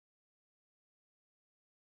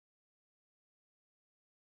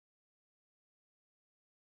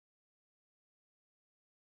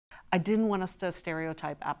I didn't want us to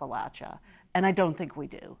stereotype Appalachia, and I don't think we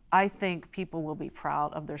do. I think people will be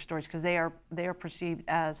proud of their stories because they are perceived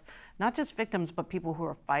as not just victims, but people who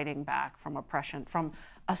are fighting back from oppression, from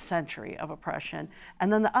a century of oppression.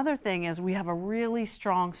 And then the other thing is we have a really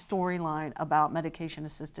strong storyline about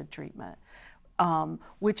medication-assisted treatment.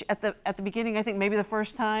 Which at the beginning, I think maybe the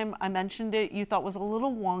first time I mentioned it, you thought was a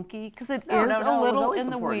little wonky because it is a little in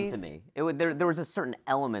the weeds. To me, there was a certain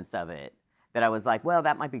elements of it that I was like, well,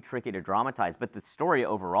 that might be tricky to dramatize, but the story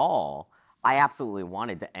overall, I absolutely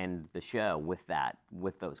wanted to end the show with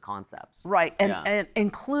those concepts. Right, and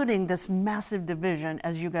including this massive division,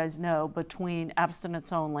 as you guys know, between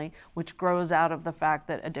abstinence only, which grows out of the fact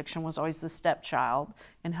that addiction was always the stepchild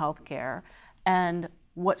in healthcare, and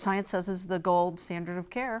what science says is the gold standard of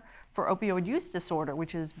care for opioid use disorder,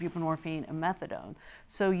 which is buprenorphine and methadone.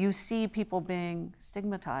 So you see people being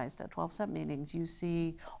stigmatized at 12-step meetings. You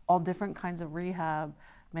see all different kinds of rehab,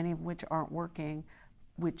 many of which aren't working,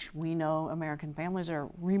 which we know American families are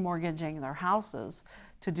remortgaging their houses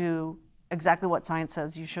to do exactly what science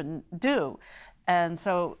says you shouldn't do. And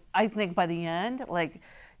so I think by the end, like,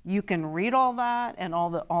 you can read all that and all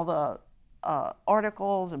the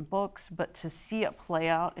articles and books, but to see it play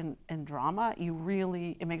out in drama,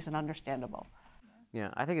 it makes it understandable. Yeah,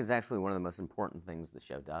 I think it's actually one of the most important things the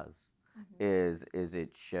show does, is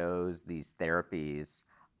it shows these therapies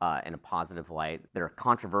in a positive light. They're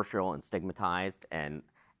controversial and stigmatized, and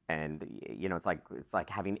you know, it's like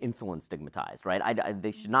having insulin stigmatized, right?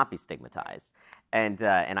 They should not be stigmatized, and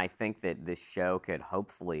I think that this show could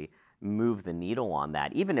hopefully move the needle on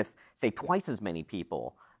that, even if, say, twice as many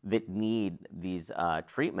people that need these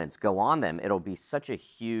treatments go on them, it'll be such a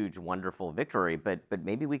huge, wonderful victory, but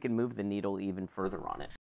maybe we can move the needle even further on it.